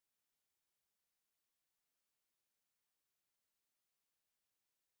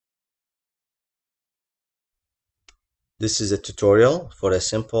This is a tutorial for a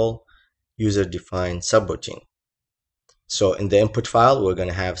simple user-defined subroutine. So in the input file, we're going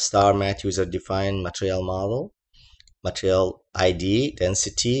to have star mat user-defined material model, material ID,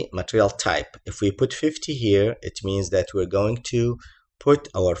 density, material type. If we put 50 here, it means that we're going to put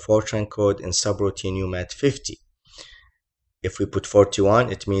our Fortran code in subroutine UMAT 50. If we put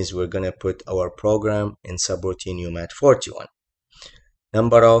 41, it means we're going to put our program in subroutine UMAT 41.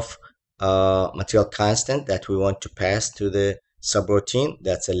 Number of material constant that we want to pass to the subroutine,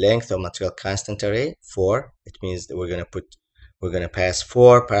 that's a length of material constant array 4. It means that we're going to pass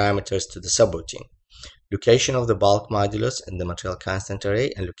 4 parameters to the subroutine. Location of the bulk modulus in the material constant array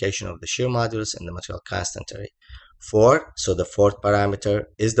and location of the shear modulus in the material constant array. 4, so the fourth parameter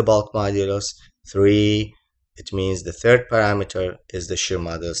is the bulk modulus. 3, it means the third parameter is the shear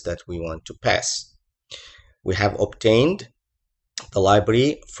modulus that we want to pass. We have obtained the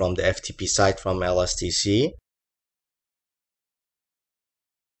library from the FTP site from LSTC.